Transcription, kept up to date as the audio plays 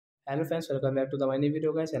Hello friends, welcome back to the my new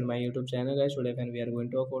video guys and my YouTube channel guys. Today when we are going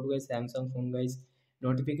to talk about guys Samsung phone guys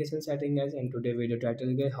notification setting guys, and today video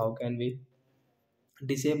title guys, how can we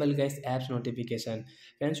disable guys apps notification.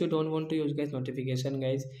 Friends, you don't want to use guys notification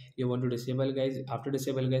guys, you want to disable guys. After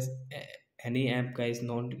disable guys, any app guys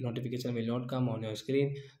notification will not come on your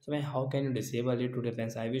screen. So man, how can you disable it today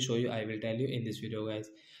friends? I will show you, I will tell you in this video guys.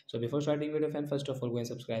 So before starting video friends, first of all go and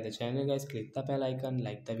subscribe the channel guys, click the bell icon,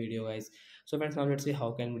 like the video guys. So friends, now let's see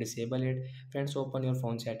how can we disable it. Friends, open your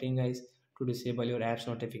phone setting guys to disable your apps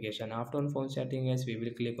notification. After on phone setting guys, we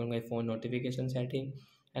will click on my phone notification setting,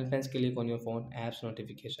 and friends click on your phone apps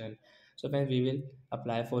notification. So friends, we will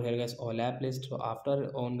apply for here guys all app list. So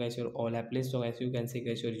after on guys your all app list, so guys you can see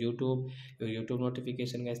guys your YouTube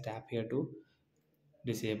notification guys, tap here to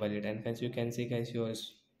disable it. And friends, you can see guys your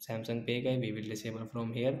Samsung Pay guy, we will disable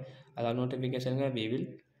from here. Allow notification guy, we will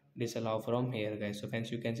disallow from here guys. So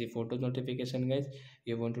friends, you can see photo notification guys,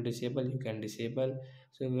 you want to disable, you can disable.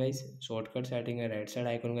 So guys, shortcut setting, a right side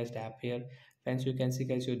icon guys, tap here. Friends, you can see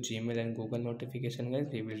guys your Gmail and Google notification guys,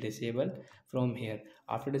 we will disable from here.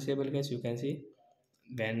 After disable guys, you can see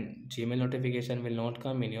when Gmail notification will not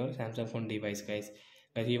come in your Samsung phone device guys.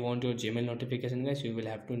 If you want your Gmail notification guys, you will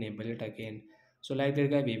have to enable it again. So like that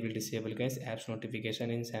guys, we will disable guys apps notification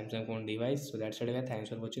in Samsung phone device. So that's it guys, thanks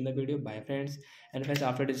for watching the video, bye friends. And friends,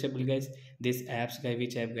 after disable guys this apps guys,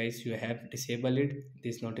 which app guys you have disabled it,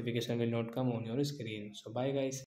 this notification will not come on your screen. So bye guys.